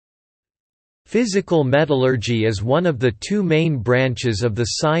Physical metallurgy is one of the two main branches of the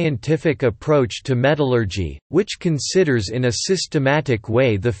scientific approach to metallurgy, which considers in a systematic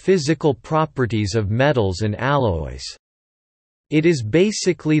way the physical properties of metals and alloys. It is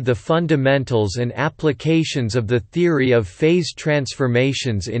basically the fundamentals and applications of the theory of phase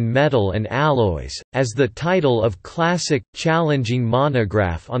transformations in metal and alloys, as the title of classic, challenging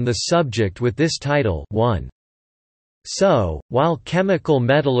monograph on the subject with this title 1. So, while chemical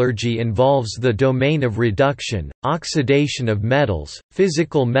metallurgy involves the domain of reduction, oxidation of metals,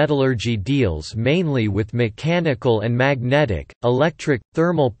 physical metallurgy deals mainly with mechanical and magnetic, electric,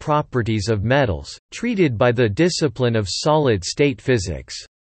 thermal properties of metals, treated by the discipline of solid-state physics.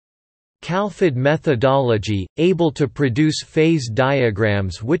 Calfid methodology, able to produce phase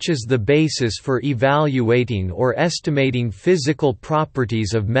diagrams which is the basis for evaluating or estimating physical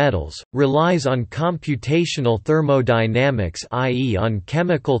properties of metals, relies on computational thermodynamics, i.e. on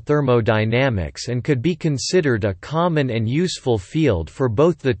chemical thermodynamics, and could be considered a common and useful field for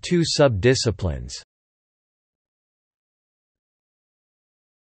both the two sub-disciplines.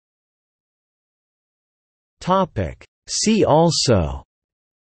 See also: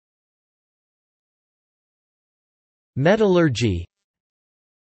 metallurgy,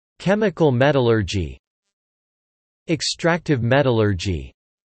 chemical metallurgy, extractive metallurgy,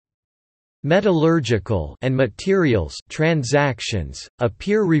 metallurgical and materials transactions, a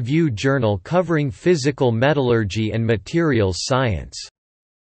peer-reviewed journal covering physical metallurgy and materials science.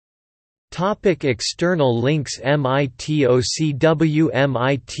 External links: MIT OCW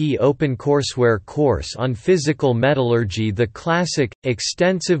MIT OpenCourseWare course on physical metallurgy, the classic,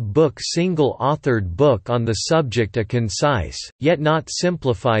 extensive book, single-authored book on the subject, a concise, yet not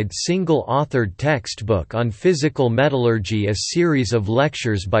simplified single-authored textbook on physical metallurgy, a series of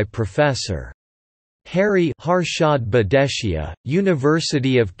lectures by Professor Hari Harshad Badeshia,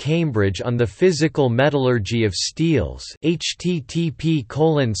 University of Cambridge on the physical metallurgy of steels.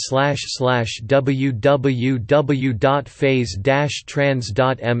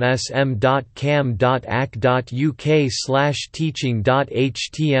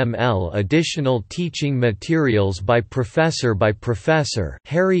 Additional teaching materials by Professor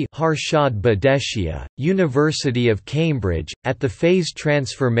Hari Harshad Badeshia, University of Cambridge, at the Phase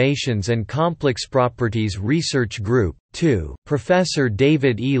Transformations and Complex Properties Research Group. 2. Professor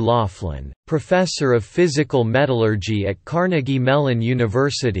David E. Laughlin, Professor of Physical Metallurgy at Carnegie Mellon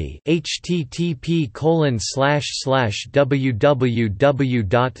University.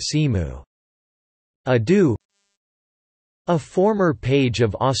 http://www.cemu.edu. A former page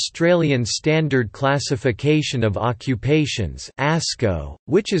of Australian Standard Classification of Occupations (ASCO),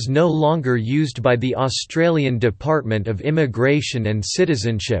 which is no longer used by the Australian Department of Immigration and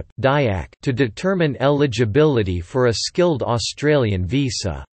Citizenship (DIAC) to determine eligibility for a skilled Australian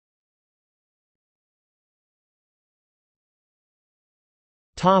visa.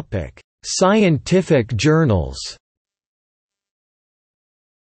 Topic: Scientific journals.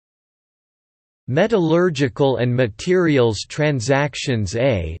 Metallurgical and Materials Transactions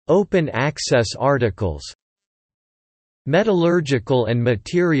A, Open Access Articles. Metallurgical and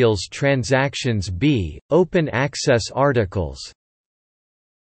Materials Transactions B, Open Access Articles.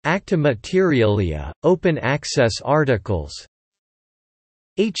 Acta Materialia, Open Access Articles.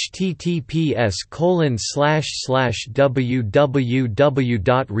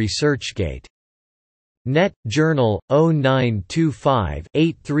 https://www.researchgate.net Journal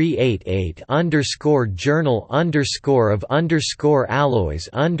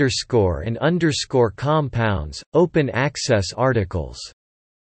 0925-838-journal_of_alloys_and_compounds, Open Access Articles.